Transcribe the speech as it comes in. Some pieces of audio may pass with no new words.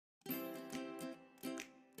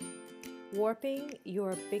Warping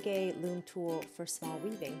your Big A loom tool for small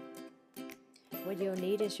weaving. What you'll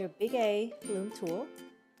need is your Big A loom tool,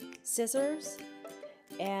 scissors,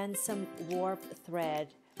 and some warp thread.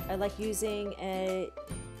 I like using a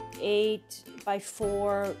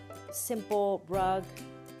 8x4 simple rug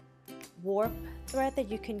warp thread that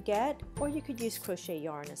you can get, or you could use crochet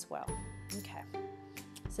yarn as well. Okay,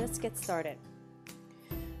 so let's get started.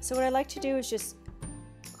 So what I like to do is just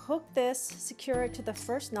hook this, secure it to the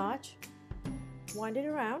first notch, wind it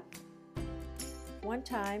around one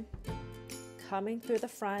time, coming through the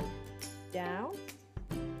front, down,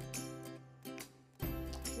 and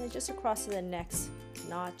then just across to the next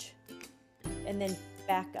notch, and then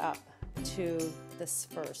back up to this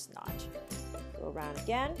first notch. Go around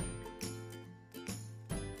again,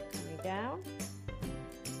 coming down,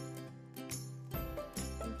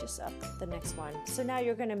 and just up the next one. So now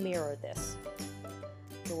you're going to mirror this.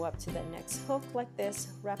 Go up to the next hook like this,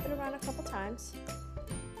 wrap it around a couple times,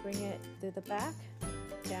 bring it through the back,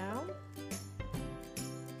 down,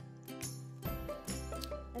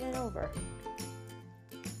 and then over.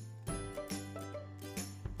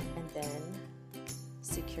 And then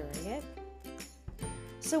securing it.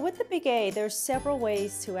 So with the Big A, there's several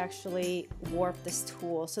ways to actually warp this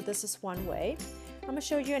tool. So this is one way. I'm going to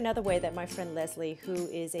show you another way that my friend Leslie, who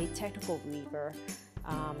is a technical weaver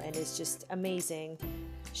and is just amazing,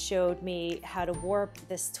 showed me how to warp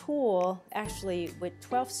this tool actually with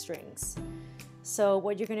 12 strings. So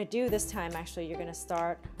what you're going to do this time, actually, you're going to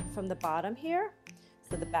start from the bottom here.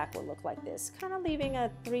 So the back will look like this, kind of leaving a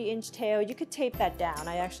 3-inch tail. You could tape that down.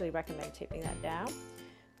 I actually recommend taping that down.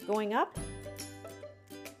 Going up,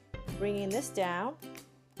 bringing this down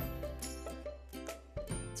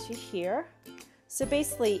to here. So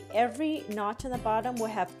basically every notch on the bottom will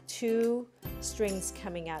have 2 strings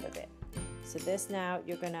coming out of it. So this now,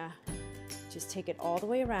 you're gonna just take it all the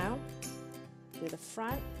way around, through the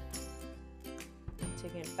front,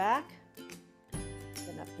 taking it back,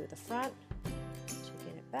 then up through the front,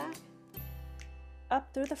 taking it back,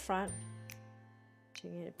 up through the front,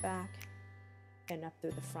 taking it back, and up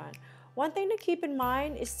through the front. One thing to keep in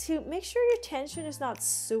mind is to make sure your tension is not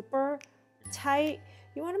super tight.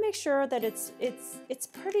 You want to make sure that it's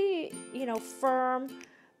pretty, firm,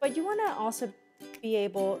 but you want to also be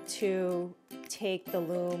able to take the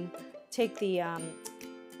loom,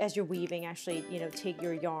 as you're weaving, actually, take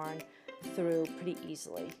your yarn through pretty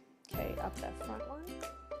easily. Okay, up that front one,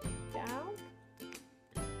 down.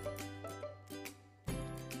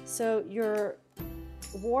 So your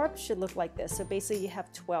warp should look like this. So basically you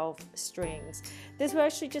have 12 strings. This will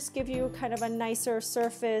actually just give you kind of a nicer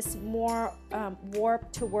surface, more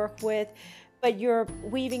warp to work with, but your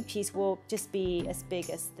weaving piece will just be as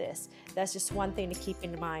big as this. That's just one thing to keep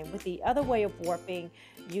in mind. With the other way of warping,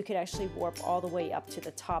 you could actually warp all the way up to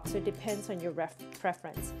the top. So it depends on your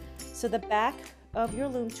preference. So the back of your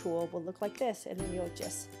loom tool will look like this, and then you'll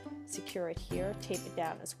just secure it here, tape it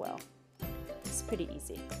down as well. It's pretty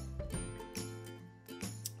easy.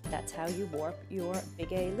 That's how you warp your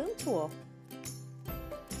Big A loom tool.